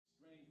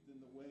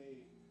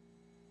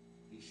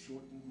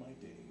shortened my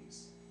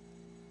days.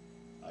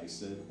 I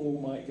said, O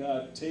my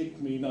God,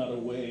 take me not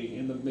away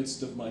in the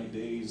midst of my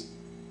days.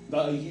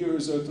 Thy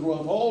years are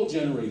throughout all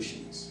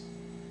generations.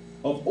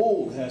 Of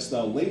old hast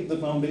thou laid the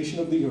foundation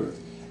of the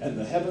earth, and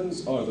the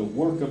heavens are the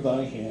work of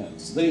thy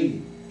hands.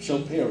 They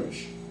shall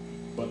perish,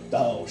 but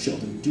thou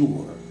shalt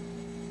endure.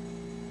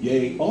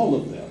 Yea, all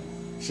of them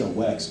shall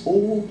wax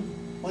old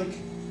like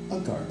a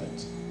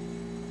garment.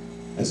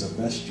 As a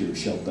vesture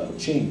shalt thou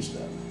change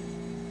them,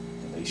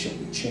 and they shall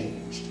be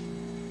changed.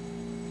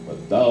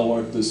 But thou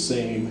art the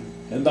same,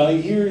 and thy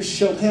years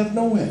shall have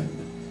no end.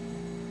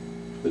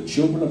 The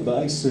children of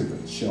thy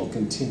servants shall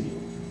continue,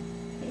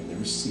 and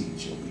their seed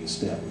shall be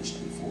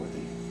established before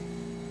thee.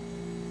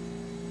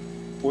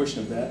 A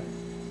portion of that,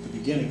 the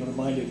beginning,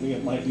 reminded me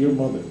of my dear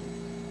mother,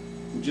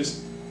 who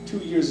just 2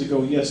 years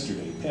ago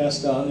yesterday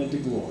passed on into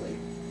glory.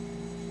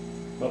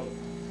 But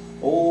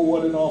oh,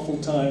 what an awful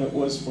time it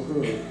was for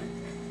her,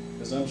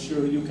 as I'm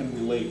sure you can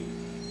relate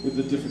with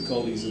the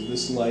difficulties of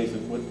this life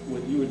and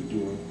what you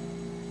endure.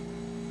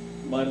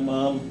 My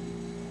mom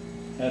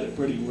had it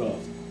pretty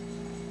rough.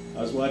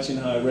 I was watching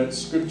how I read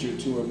scripture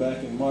to her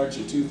back in March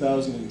of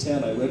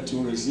 2010. I read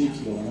to her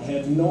Ezekiel, and I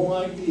had no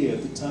idea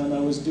at the time I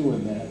was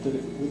doing that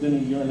within a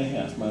year and a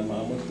half my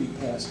mom would be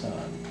passed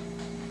on.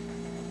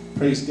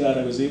 Praise God,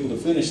 I was able to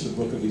finish the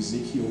book of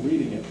Ezekiel,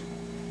 reading it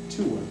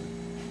to her.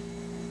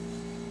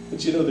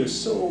 But you know, there's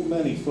so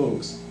many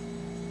folks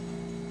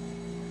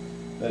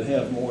that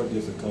have more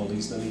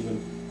difficulties than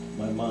even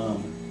my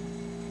mom.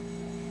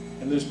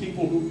 And there's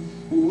people who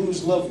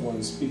lose loved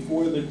ones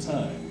before their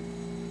time.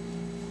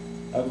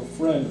 I have a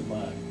friend of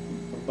mine,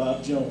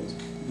 Bob Jones,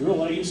 a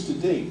girl I used to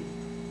date.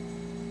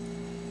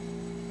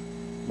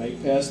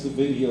 Might pass the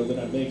video that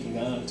I'm making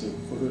on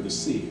for her to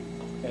see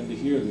and to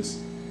hear this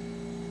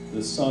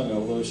song,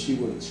 although she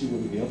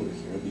wouldn't be able to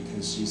hear it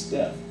because she's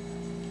deaf.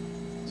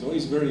 I was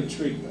always very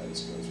intrigued by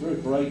this girl. She's a very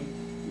bright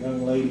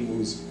young lady who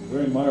was a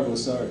very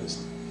marvelous artist.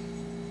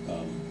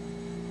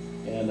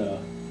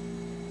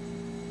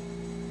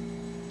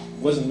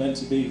 Wasn't meant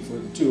to be for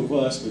the two of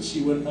us, but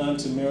she went on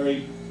to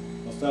marry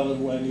a fellow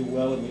who I knew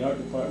well in the art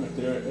department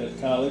there at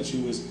college,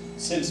 who was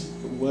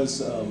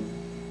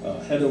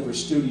head over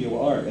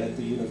studio art at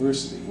the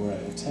university where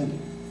I attended.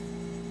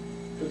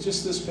 But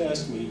just this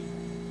past week,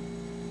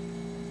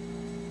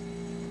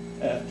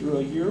 after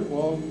a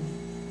year-long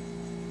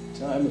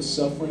time of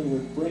suffering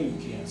with brain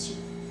cancer,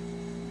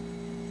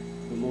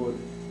 the Lord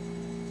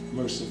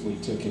mercifully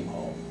took him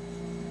home.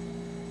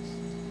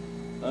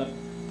 I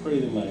pray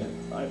that my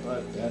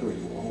iPod battery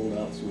will hold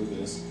out through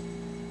this.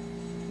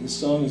 This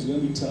song is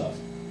going to be tough,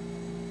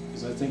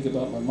 because I think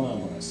about my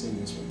mom when I sing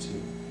this one too.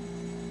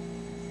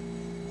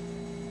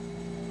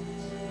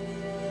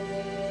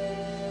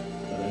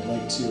 But I'd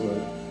like to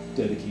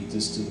dedicate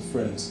this to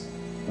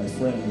my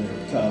friend there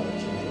at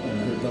college, and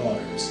her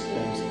daughters,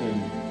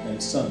 and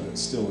son that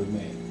still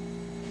remain.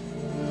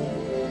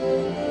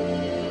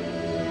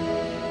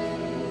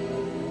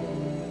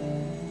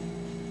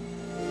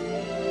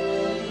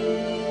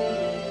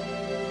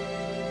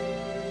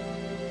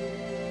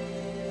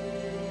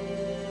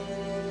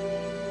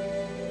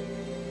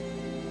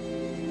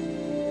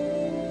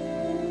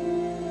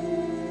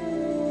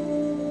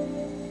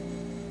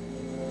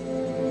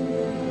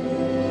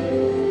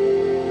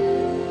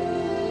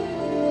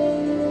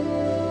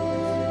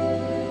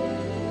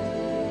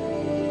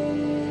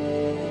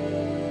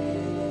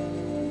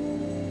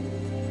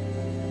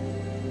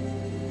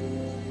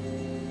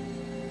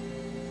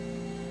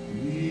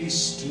 Be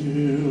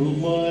still,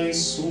 my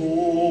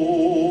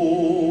soul,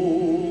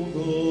 the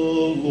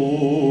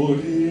Lord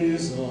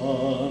is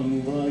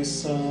on thy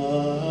side.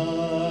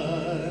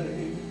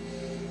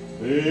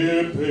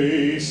 Bear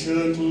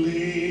patiently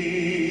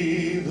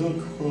the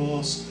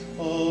cross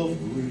of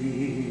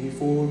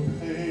grief or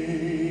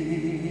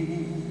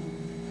pain.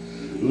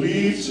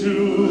 Leave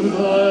to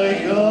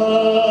thy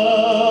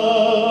God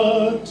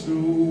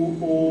to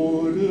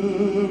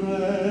order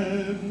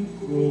and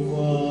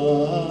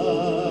provide.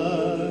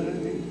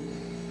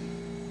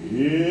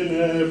 In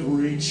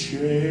every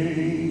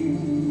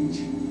change,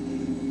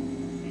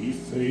 be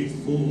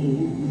faithful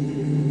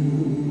will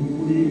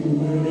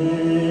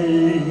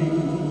remain.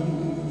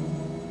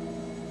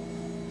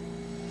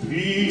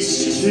 Be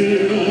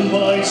still,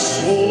 my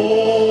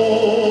soul,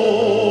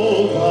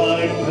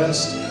 thy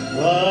best,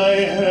 thy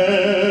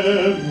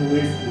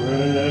heavenly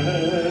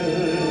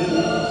friend,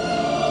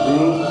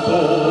 through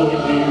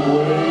thorny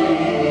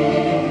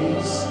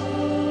ways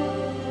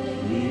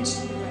leads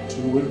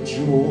to a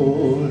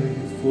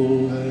joyful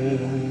end.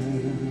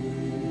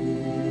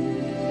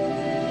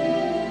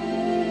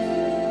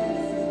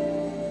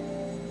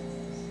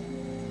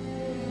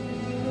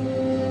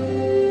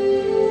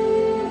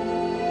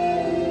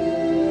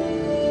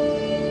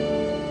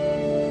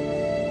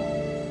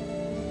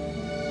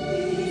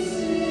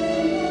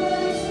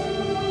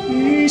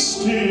 Be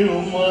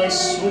still, my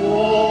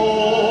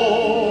soul,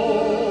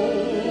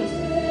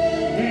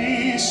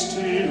 be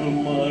still,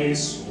 my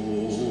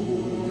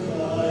soul,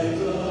 thy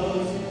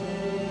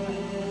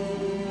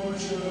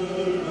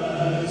future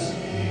as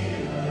he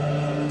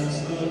has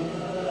the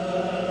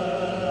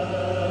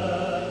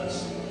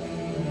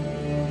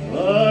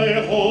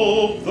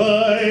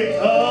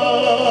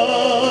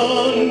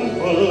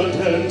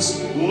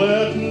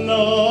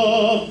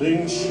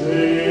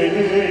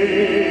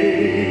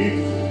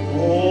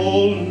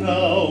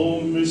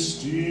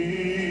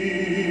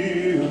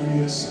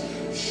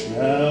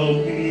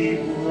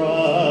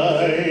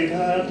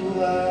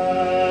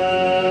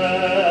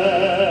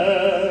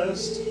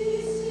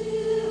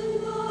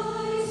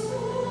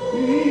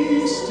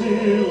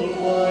still,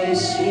 my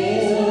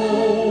soul.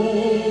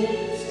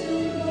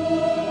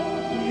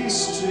 Be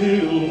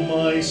still,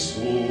 my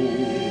soul.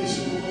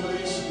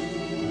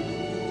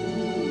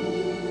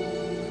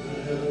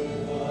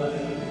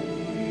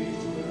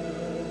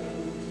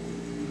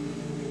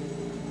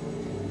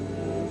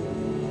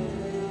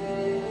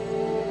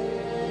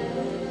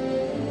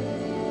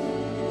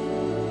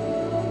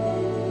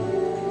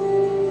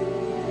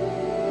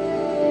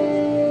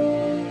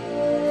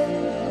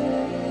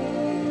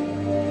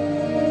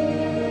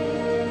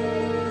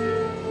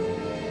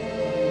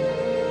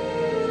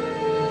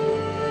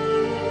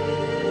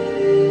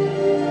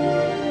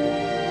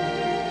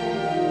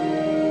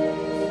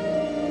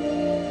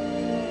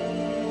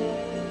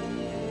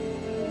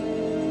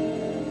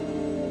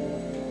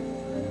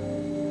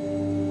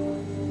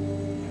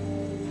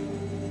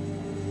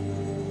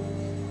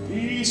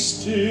 Be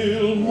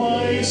still,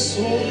 my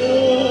soul,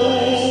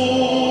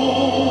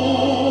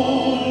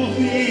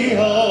 the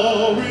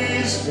hour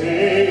is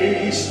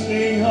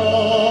hastening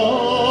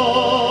on,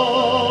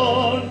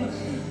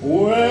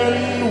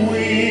 when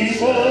we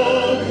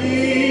shall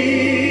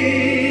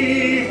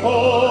be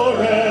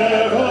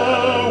forever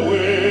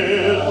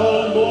with the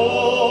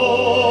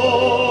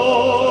Lord,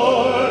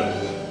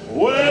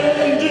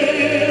 when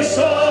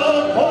disappointment,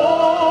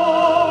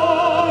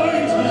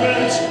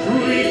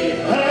 grief,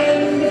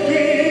 and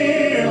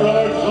fear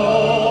are gone.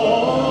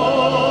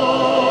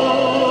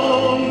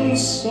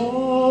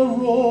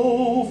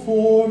 Sorrow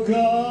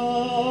forgot,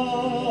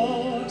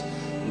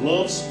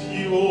 love's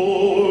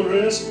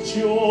purest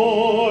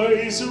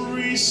joys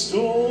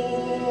restored.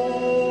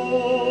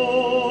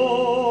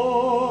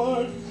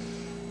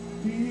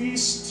 Be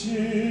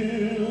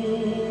still,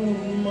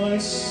 my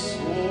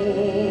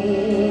soul,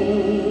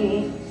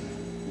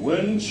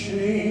 when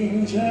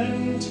change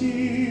and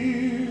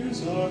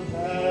tears are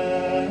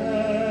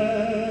past,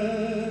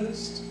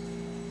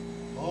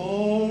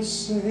 all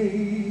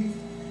safe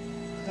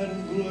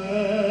and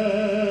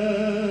blessed,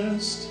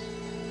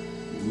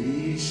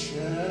 we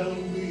shall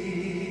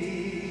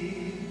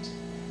meet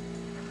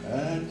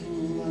at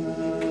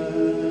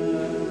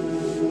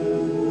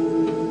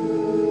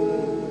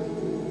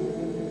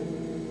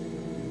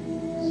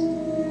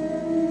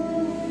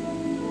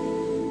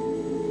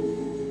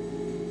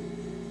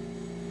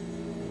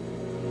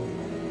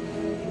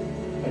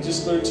I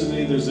just learned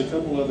today there's a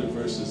couple other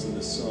verses in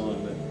this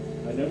song that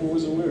I never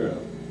was aware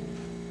of.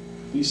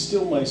 Be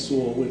still, my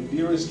soul, when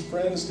dearest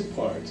friends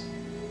depart,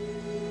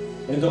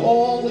 and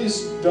all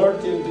is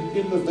darkened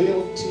in the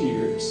veil of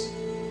tears.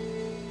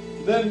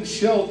 Then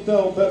shalt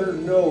thou better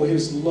know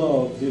his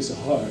love, his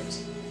heart,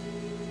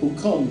 who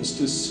comes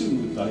to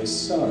soothe thy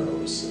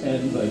sorrows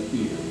and thy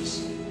fears.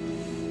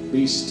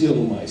 Be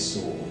still, my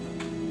soul,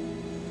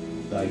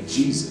 thy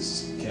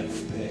Jesus can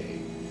repay.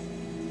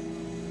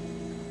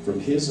 From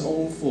his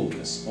own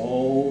fullness,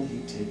 all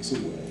he takes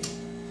away.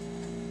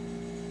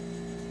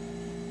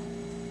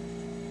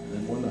 And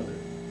then one other.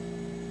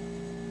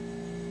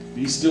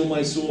 Be still,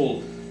 my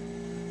soul.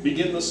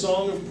 Begin the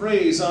song of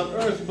praise on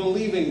earth,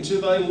 believing to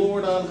thy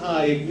Lord on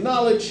high.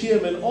 Acknowledge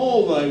him in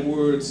all thy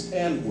words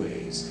and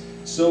ways.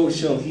 So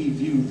shall he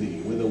view thee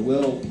with a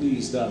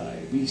well-pleased eye.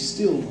 Be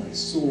still, my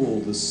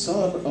soul, the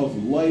sun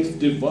of life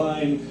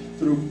divine,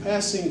 through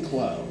passing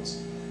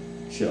clouds,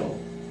 shall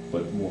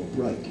but more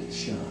brightly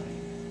shine.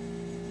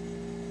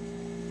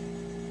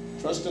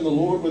 Trust in the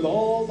Lord with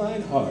all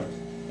thine heart,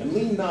 and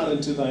lean not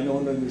unto thine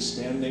own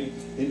understanding.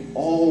 In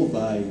all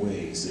thy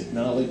ways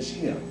acknowledge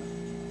him,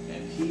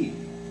 and he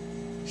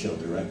shall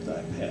direct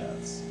thy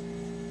paths.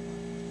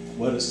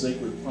 What a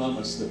sacred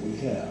promise that we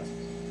have.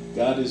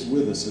 God is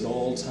with us at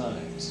all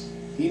times.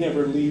 He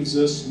never leaves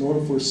us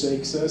nor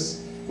forsakes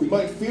us. We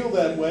might feel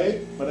that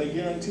way, but I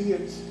guarantee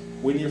you,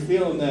 when you're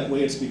feeling that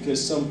way, it's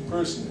because some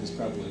person has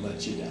probably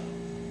let you down.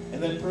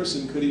 And that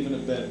person could even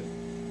have been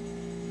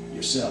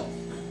yourself.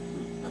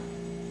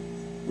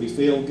 We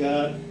fail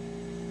God,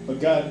 but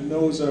God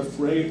knows our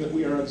frame, that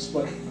we are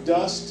but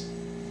dust.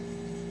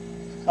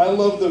 I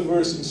love the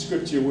verse in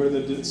Scripture where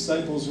the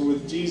disciples were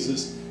with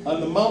Jesus on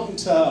the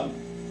mountaintop,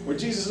 where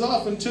Jesus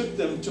often took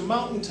them to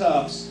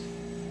mountaintops,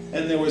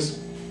 and there was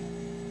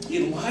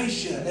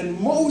Elijah and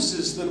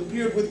Moses that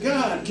appeared with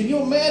God. Can you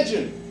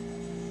imagine?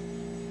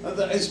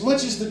 As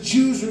much as the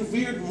Jews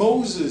revered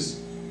Moses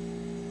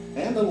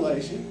and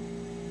Elijah,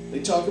 they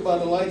talk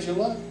about Elijah a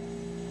lot.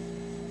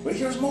 But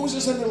here's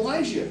Moses and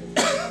Elijah.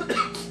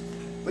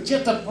 But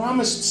yet the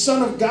promised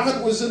Son of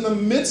God was in the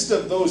midst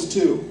of those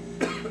two.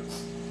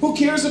 Who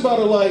cares about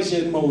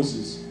Elijah and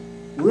Moses?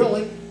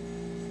 Really?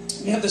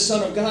 You have the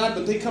Son of God,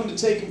 but they come to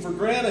take him for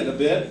granted a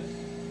bit.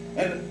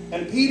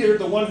 And Peter,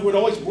 the one who would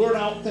always blurt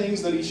out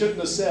things that he shouldn't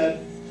have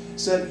said,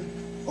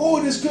 oh,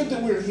 it is good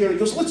that we're here. He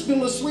goes, let's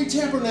build us 3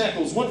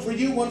 tabernacles, one for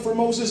you, one for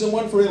Moses, and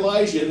one for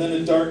Elijah. And then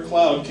a dark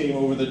cloud came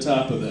over the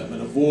top of them,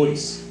 and a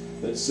voice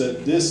that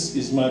said, this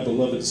is my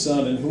beloved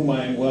Son, in whom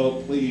I am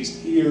well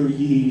pleased. Hear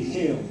ye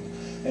him.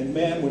 And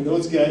man, when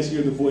those guys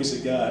hear the voice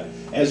of God,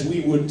 as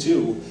we would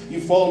too, you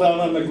fall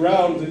down on the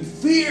ground in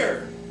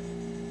fear.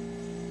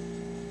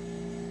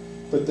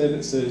 But then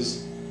it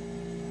says,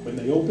 when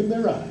they opened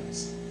their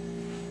eyes,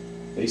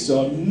 they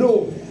saw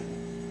no man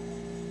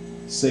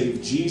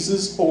save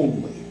Jesus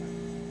only.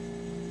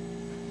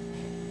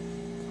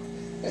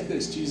 And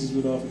as Jesus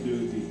would often do,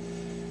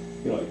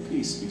 he'd be, like,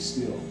 peace, be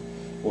still.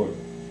 Or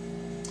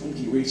I think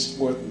he reached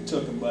forth and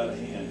took him by the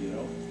hand,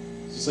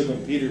 It's just like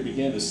when Peter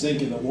began to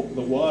sink in the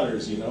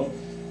waters, to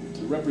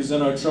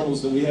represent our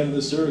troubles that we have in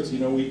this earth.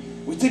 We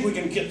think we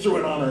can get through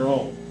it on our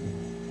own.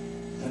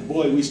 And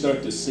boy, we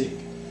start to sink.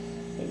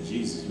 And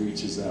Jesus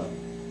reaches out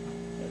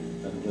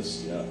and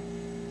lifts you up.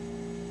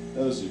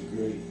 Those are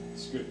great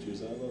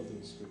scriptures. I love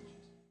those scriptures.